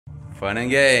Fun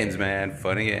and games, man,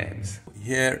 fun and games.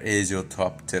 Here is your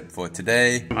top tip for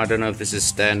today. I don't know if this is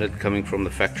standard coming from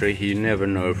the factory. You never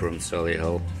know from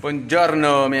Solihull.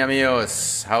 Buongiorno, mi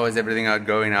amigos. How is everything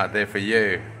going out there for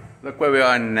you? Look where we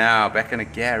are now, back in a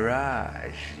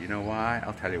garage. You know why?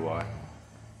 I'll tell you why.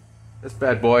 This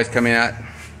bad boy's coming out.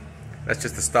 That's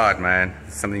just the start, man.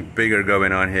 There's something bigger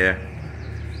going on here.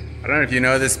 I don't know if you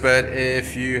know this, but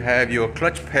if you have your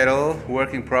clutch pedal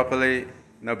working properly,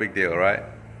 no big deal, right?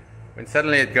 When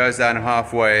suddenly it goes down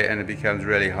halfway and it becomes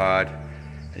really hard,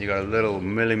 and you got a little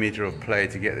millimeter of play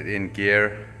to get it in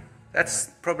gear,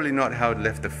 that's probably not how it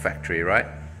left the factory, right?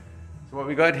 So what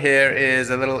we got here is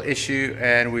a little issue,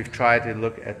 and we've tried to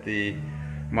look at the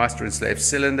master and slave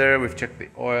cylinder. We've checked the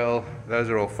oil. Those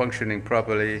are all functioning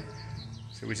properly.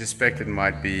 So we suspect it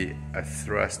might be a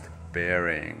thrust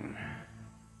bearing.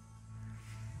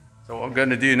 So what I'm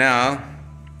going to do now,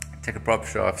 take the prop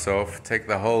shafts off, take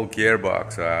the whole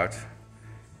gearbox out,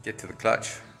 get to the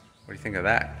clutch. What do you think of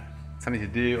that? Something to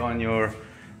do on your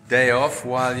day off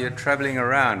while you're traveling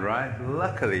around, right?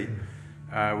 Luckily,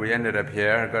 we ended up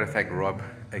here. I've got to thank Rob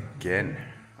again.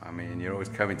 I mean, you're always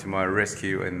coming to my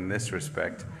rescue in this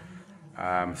respect.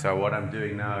 So what I'm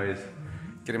doing now is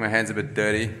getting my hands a bit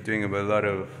dirty, doing a lot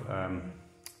of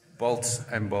bolts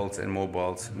and more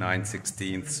bolts,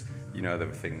 9/16ths, you know the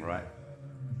thing, right?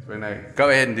 So we're going to go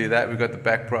ahead and do that. We've got the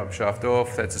back prop shaft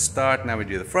off, that's a start. Now we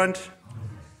do the front.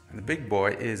 And the big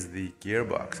boy is the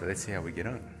gearbox, so let's see how we get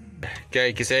on.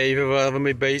 Kijk eens even waar we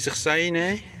mee bezig zijn,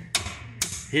 hè?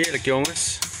 Heerlijk,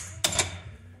 jongens.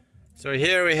 So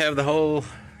here we have the whole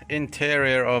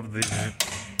interior of the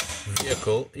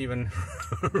vehicle, even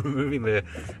removing the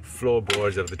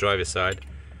floorboards of the driver's side.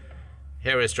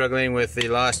 Here we're struggling with the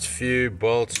last few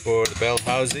bolts for the bell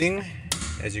housing.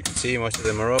 As you can see, most of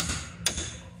them are up.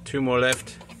 2 more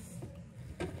left,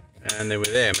 and then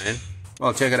we're there, man.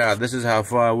 Well, check it out. This is how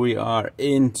far we are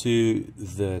into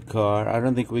the car. I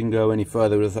don't think we can go any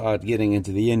further without getting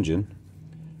into the engine.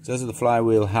 So this is the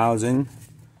flywheel housing.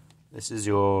 This is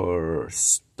your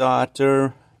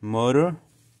starter motor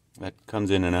that comes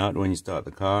in and out when you start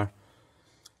the car.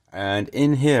 And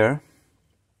in here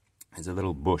is a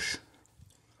little bush.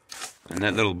 And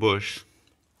that little bush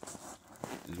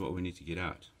is what we need to get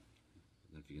out.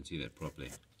 I don't know if you can see that properly.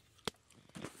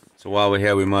 So while we're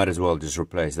here, we might as well just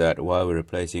replace that while we're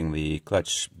replacing the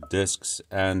clutch discs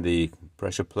and the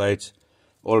pressure plate,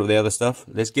 all of the other stuff.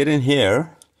 Let's get in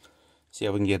here, see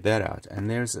how we can get that out. And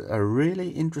there's a really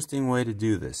interesting way to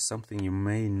do this, something you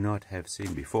may not have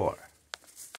seen before.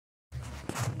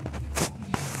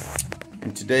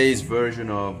 In today's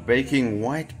version of baking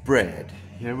white bread,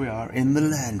 here we are in the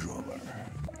Land Rover.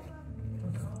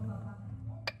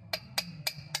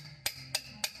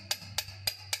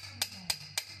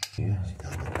 Yeah, see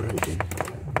that look broken.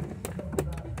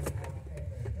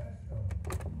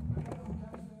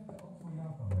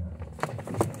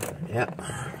 Yeah.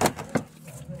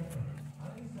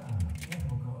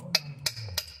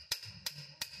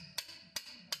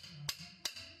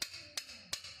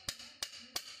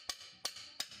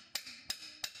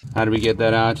 How do we get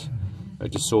that out? I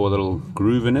just saw a little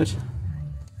groove in it.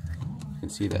 You can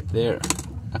see that there.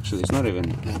 Actually, it's not even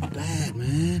that bad,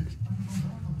 man.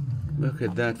 Look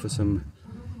at that for some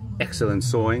excellent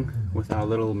sawing with our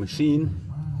little machine.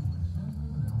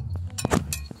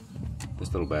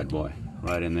 This little bad boy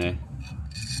right in there.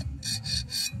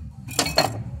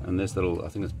 And this little, I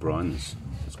think it's bronze.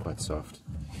 It's quite soft.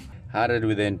 How did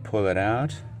we then pull it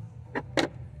out?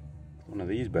 One of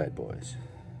these bad boys.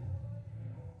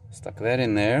 Stuck that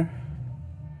in there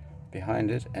behind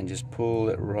it and just pulled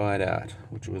it right out,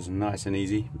 which was nice and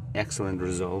easy. Excellent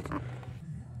result.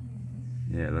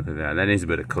 Yeah, look at that. That needs a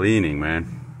bit of cleaning, man.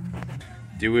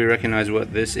 Do we recognize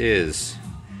what this is?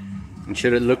 And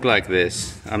should it look like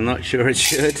this? I'm not sure it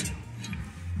should.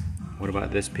 What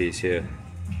about this piece here?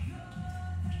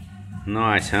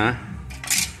 Nice, huh?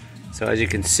 So as you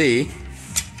can see,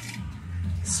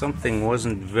 something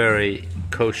wasn't very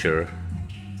kosher.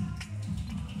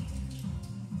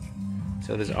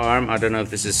 So this arm, I don't know if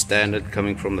this is standard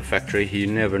coming from the factory. You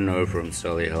never know from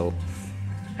Solihull.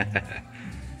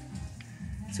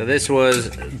 So this was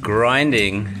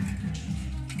grinding.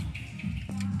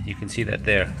 You can see that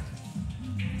there,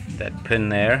 that pin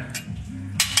there.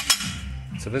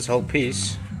 So this whole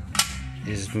piece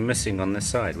is missing on this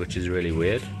side, which is really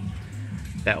weird.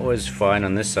 That was fine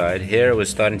on this side. Here it was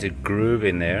starting to groove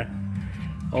in there,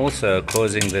 also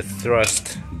causing the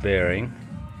thrust bearing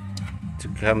to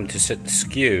come to sit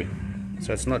skew.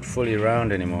 So it's not fully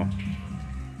round anymore.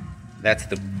 That's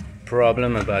the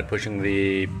problem about pushing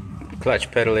the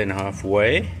clutch pedal in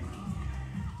halfway,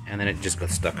 and then it just got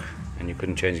stuck and you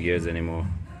couldn't change gears anymore.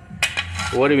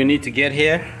 What do we need to get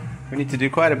here? We need to do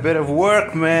quite a bit of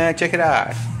work, man. Check it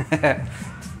out.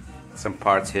 Some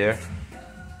parts here.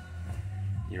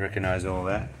 You recognize all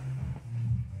that?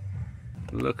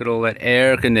 Look at all that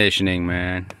air conditioning,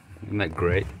 man. Isn't that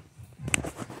great?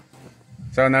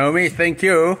 So Naomi, thank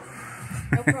you.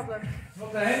 No problem.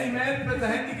 Not the handyman, but the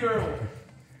handy girl.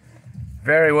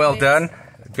 Very well done.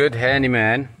 Good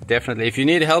handyman, definitely. If you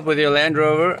need help with your Land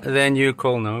Rover, then you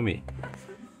call Naomi.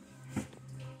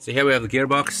 So here we have the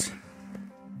gearbox.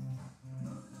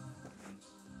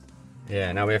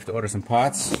 Yeah, now we have to order some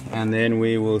parts and then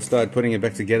we will start putting it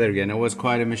back together again. It was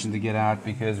quite a mission to get out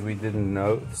because we didn't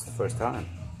know. It's the first time.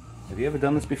 Have you ever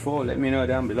done this before? Let me know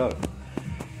down below.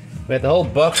 We had the whole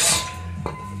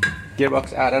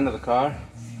gearbox out under the car,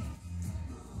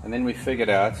 and then we figured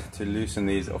out to loosen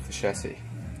these off the chassis,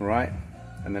 right?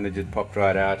 And then it just popped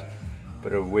right out,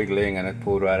 bit of wiggling, and it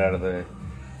pulled right out of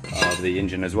the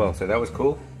engine as well. So that was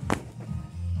cool.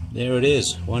 There it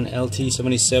is, one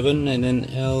LT77 and then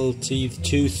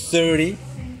LT230.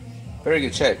 Very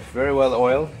good shape, very well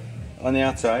oiled on the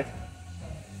outside.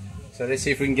 So let's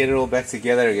see if we can get it all back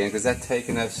together again, because that's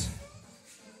taken us,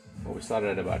 well, we started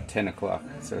at about 10 o'clock,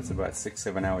 so it's about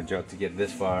 6-7 hour job to get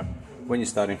this far when you're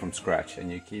starting from scratch and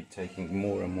you keep taking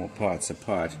more and more parts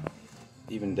apart,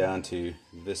 even down to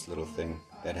this little thing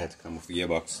that had to come with the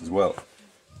gearbox as well.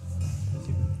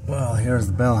 Well, here's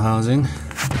the bell housing.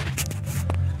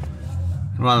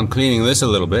 While I'm cleaning this a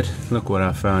little bit, look what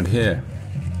I found here.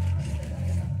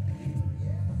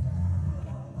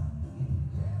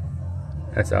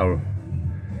 That's our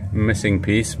missing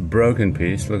piece, broken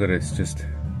piece. Look at it, it's just,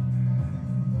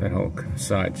 that whole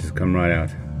side just come right out.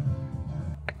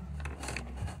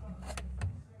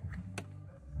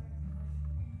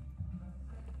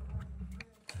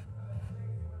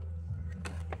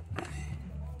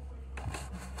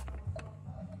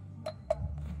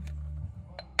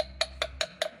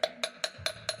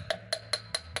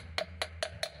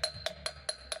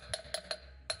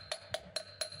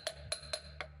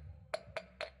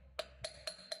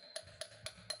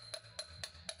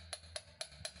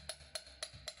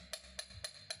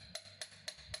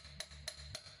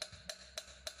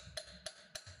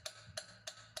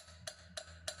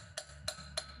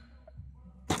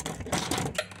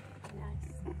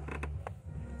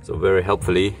 So very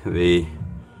helpfully, the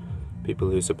people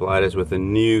who supplied us with a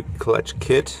new clutch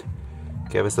kit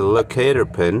gave us a locator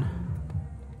pin,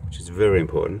 which is very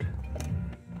important.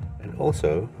 And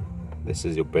also, this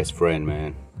is your best friend,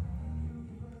 man.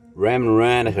 Ram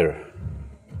Ranaher.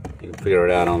 You can figure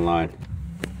it out online.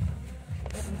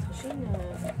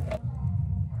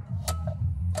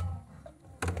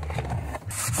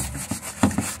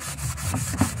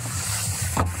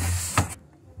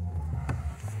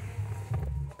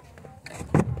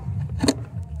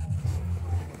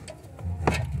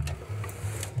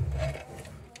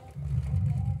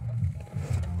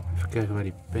 Kijk waar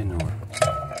die pen hoor.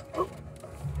 Oh.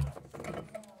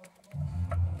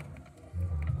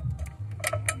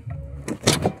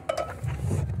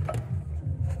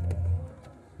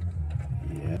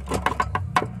 Ja.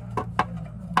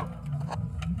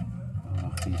 Oh,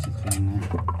 wacht, hier zit geen...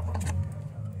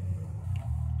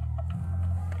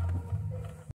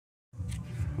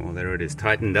 Well, there it is,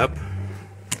 tightened up.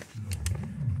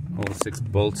 All 6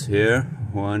 bolts here.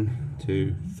 1,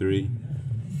 2, 3,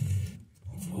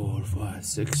 4, 5,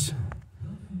 6.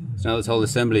 So now this whole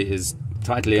assembly is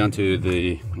tightly onto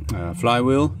the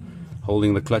flywheel,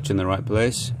 holding the clutch in the right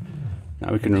place.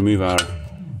 Now we can remove our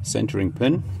centering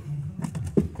pin,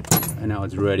 and now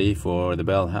it's ready for the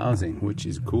bell housing, which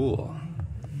is cool.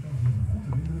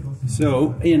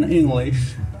 So in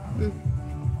English,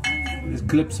 there's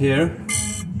clips here,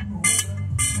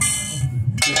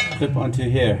 clip onto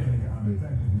here,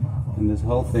 and this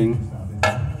whole thing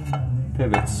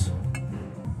pivots.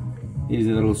 These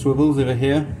are little swivels over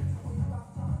here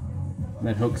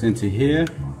that hooks into here.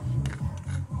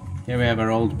 Here we have our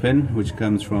old pin, which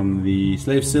comes from the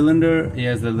slave cylinder.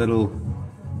 Here's the little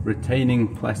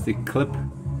retaining plastic clip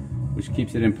which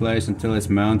keeps it in place until it's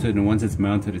mounted, and once it's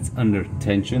mounted it's under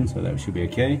tension, so that should be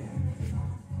okay.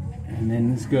 And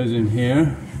then this goes in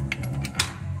here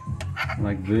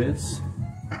like this.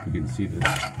 Hope you can see this.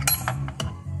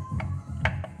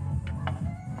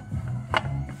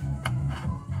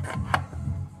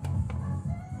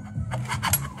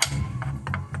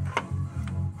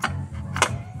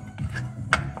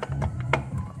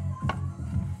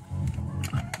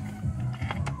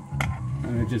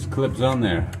 And it just clips on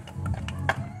there.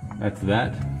 That's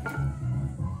that.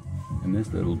 And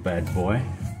this little bad boy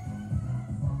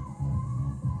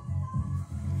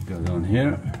goes on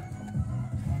here.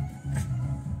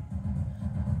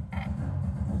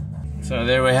 So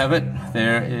there we have it.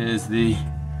 There is the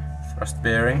thrust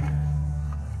bearing.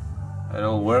 It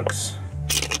all works.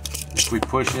 If we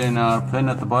push in our pin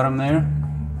at the bottom there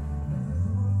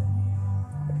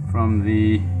from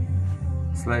the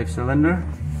slave cylinder,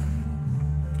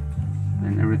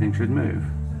 then everything should move.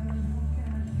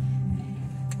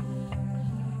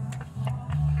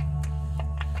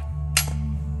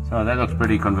 So that looks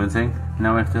pretty convincing.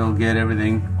 Now we have to get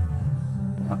everything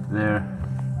up there.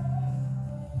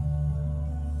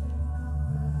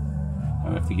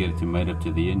 I have to get it to mate up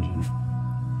to the engine,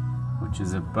 which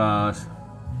is about,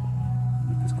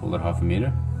 let's call it 1/2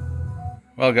 meter.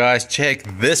 Well guys, check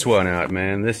this one out,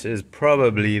 man. This is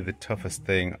probably the toughest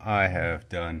thing I have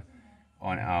done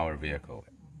on our vehicle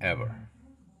ever.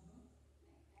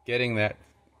 Getting that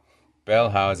bell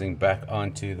housing back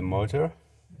onto the motor,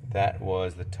 that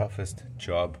was the toughest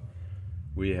job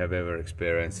we have ever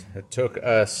experienced. It took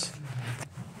us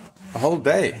a whole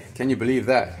day, can you believe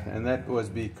that? And that was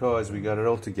because we got it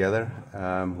all together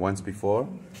once before.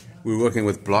 We were working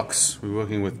with blocks, we were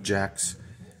working with jacks,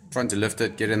 trying to lift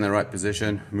it, get in the right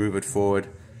position, move it forward.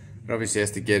 It obviously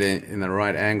has to get in the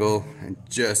right angle and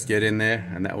just get in there,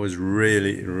 and that was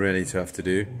really, really tough to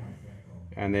do.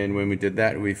 And then when we did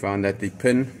that, we found that the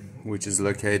pin, which is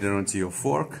located onto your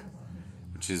fork,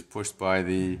 which is pushed by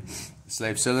the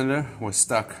slave cylinder, was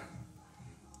stuck.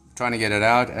 Trying to get it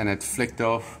out, and it flicked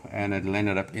off and it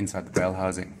landed up inside the bell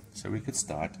housing. So we could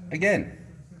start again.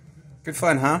 Good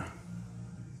fun, huh?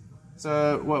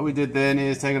 So what we did then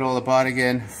is take it all apart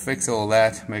again, fix all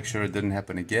that, make sure it didn't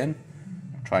happen again,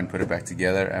 try and put it back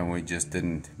together, and we just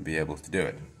didn't be able to do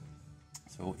it.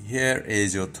 So here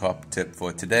is your top tip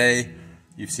for today.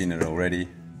 You've seen it already.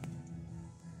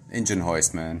 Engine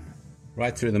hoist, man.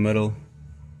 Right through the middle.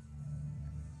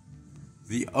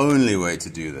 The only way to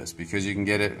do this, because you can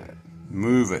get it,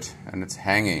 move it, and it's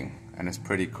hanging, and it's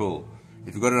pretty cool.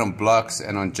 If you've got it on blocks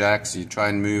and on jacks, you try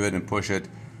and move it and push it,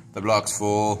 the blocks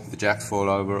fall, the jacks fall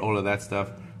over, all of that stuff.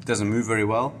 It doesn't move very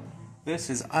well. This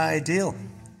is ideal.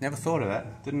 Never thought of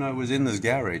that. Didn't know it was in this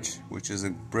garage, which is a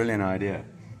brilliant idea.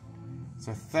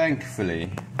 So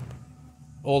thankfully,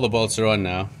 all the bolts are on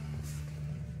now.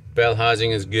 Bell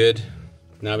housing is good.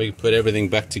 Now we can put everything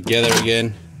back together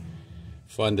again.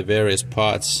 Find the various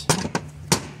parts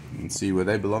and see where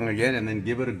they belong again, and then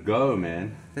give it a go,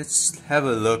 man. Let's have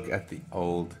a look at the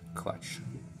old clutch.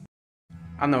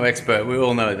 I'm no expert, we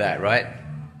all know that, right?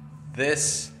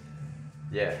 This,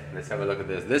 yeah, let's have a look at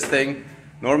this. This thing,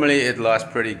 normally it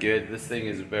lasts pretty good. This thing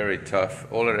is very tough.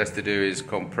 All it has to do is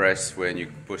compress when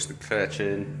you push the clutch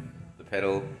in, the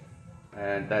pedal,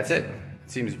 and that's it.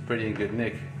 It seems pretty in good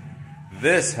nick.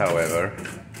 This, however,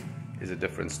 is a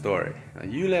different story. Now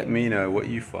you let me know what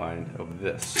you find of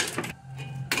this.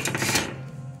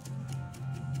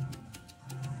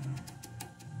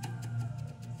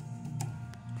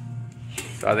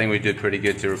 So I think we did pretty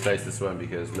good to replace this one,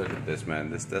 because look at this,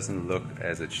 man. This doesn't look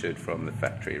as it should from the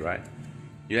factory, right?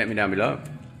 You let me down below.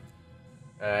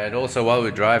 And also while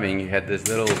we're driving, you had this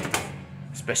little,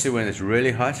 especially when it's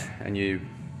really hot and you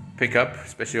pick up,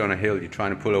 especially on a hill, you're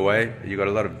trying to pull away, you got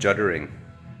a lot of juddering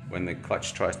when the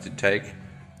clutch tries to take.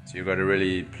 So you've got to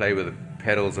really play with the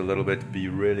pedals a little bit, be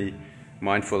really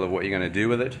mindful of what you're going to do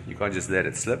with it. You can't just let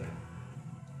it slip.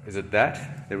 Is it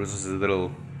that? There was this little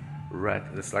rat,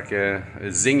 it's like a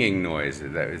zinging noise.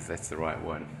 That's the right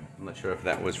one. I'm not sure if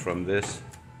that was from this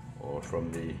or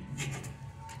from the...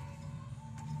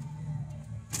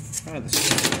 Oh, the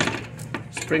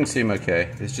springs seem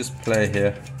okay. There's just play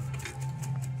here.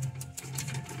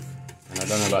 And I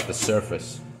don't know about the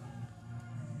surface,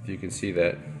 if you can see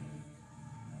that.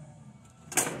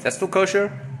 Is that still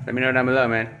kosher? Let me know down below,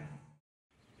 man.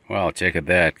 Well, check at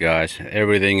that, guys.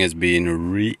 Everything has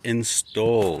been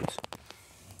reinstalled.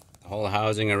 The whole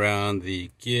housing around the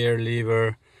gear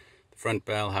lever, the front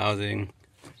bell housing,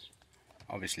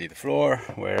 obviously the floor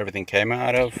where everything came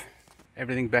out of.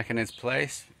 Everything back in its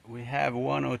place. We have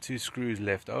 1 or 2 screws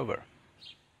left over.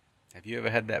 Have you ever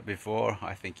had that before?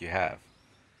 I think you have.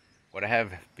 What I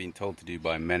have been told to do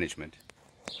by management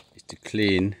is to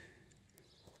clean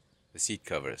the seat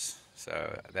covers.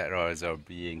 So that are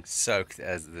being soaked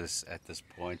at this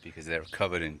point because they're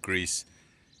covered in grease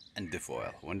and diff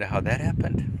oil. Wonder how that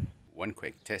happened. One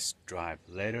quick test drive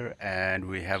later and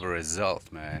we have a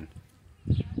result, man.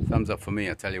 Thumbs up for me,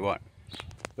 I'll tell you what.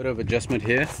 Bit of adjustment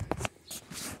here.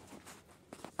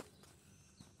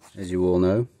 As you all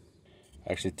know,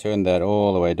 I actually turned that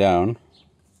all the way down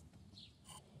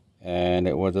and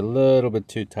it was a little bit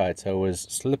too tight, so I was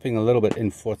slipping a little bit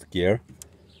in 4th gear.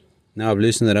 Now I've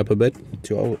loosened it up a bit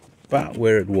to about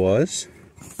where it was,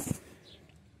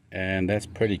 and that's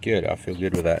pretty good. I feel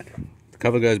good with that.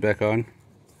 cover goes back on.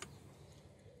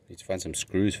 Need to find some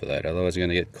screws for that, otherwise you're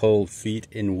going to get cold feet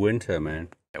in winter, man.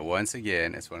 Once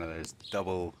again, it's one of those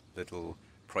double little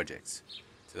projects.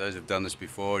 To those who've done this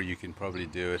before, you can probably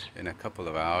do it in a couple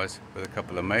of hours with a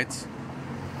couple of mates.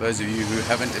 Those of you who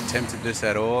haven't attempted this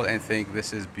at all and think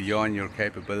this is beyond your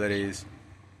capabilities,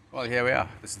 well, here we are.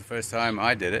 This is the first time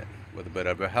I did it with a bit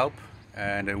of help,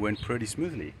 and it went pretty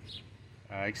smoothly.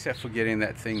 Except for getting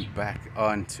that thing back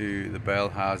onto the bale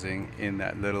housing in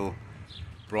that little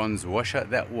bronze washer.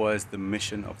 That was the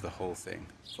mission of the whole thing.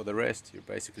 For the rest, you're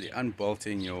basically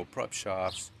unbolting your prop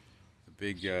shafts, the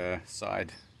big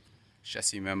side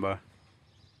chassis member,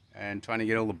 and trying to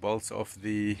get all the bolts off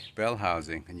the bell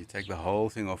housing, and you take the whole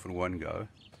thing off in one go,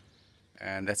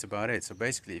 and that's about it. So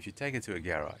basically, if you take it to a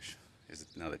garage, here's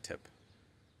another tip,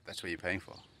 that's what you're paying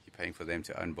for. You're paying for them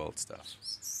to unbolt stuff.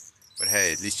 But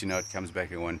hey, at least you know it comes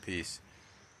back in one piece.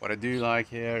 What I do like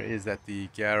here is that the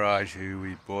garage who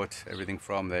we bought everything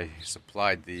from, they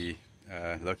supplied the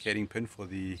locating pin for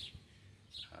the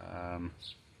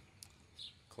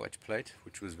clutch plate,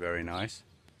 which was very nice.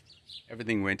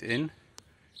 Everything went in.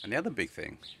 And the other big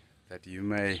thing that you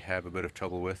may have a bit of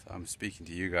trouble with, I'm speaking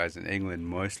to you guys in England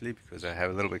mostly because I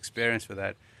have a little experience with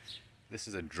that. This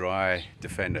is a dry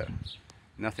Defender.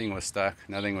 Nothing was stuck,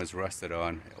 nothing was rusted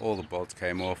on, all the bolts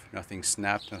came off, nothing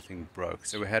snapped, nothing broke.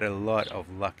 So we had a lot of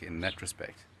luck in that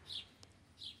respect.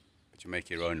 But you make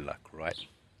your own luck, right?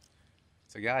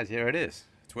 So guys, here it is.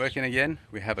 It's working again.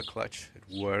 We have a clutch. It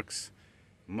works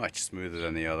much smoother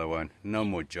than the other one. No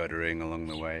more juddering along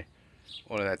the way.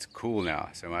 All of that's cool now,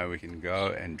 so now we can go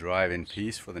and drive in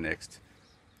peace for the next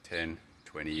 10,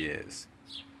 20 years.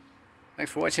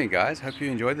 Thanks for watching, guys. Hope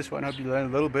you enjoyed this one. Hope you learned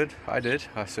a little bit. I did.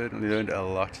 I certainly learned a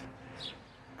lot.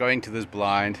 Going to this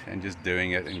blind and just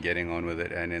doing it and getting on with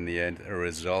it, and in the end, a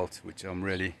result which I'm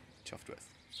really chuffed with.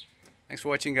 Thanks for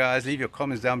watching, guys. Leave your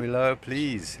comments down below.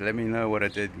 Please let me know what I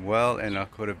did well and I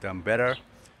could have done better.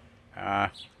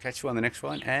 Catch you on the next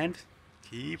one and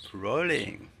keep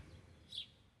rolling.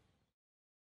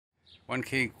 One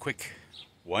quick.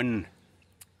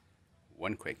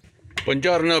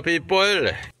 Buongiorno, people.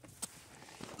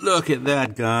 Look at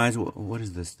that, guys. What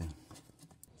is this thing?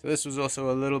 So this was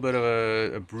also a little bit of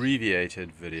a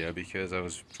abbreviated video because I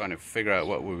was trying to figure out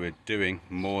what we were doing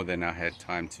more than I had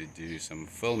time to do some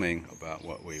filming about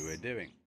what we were doing.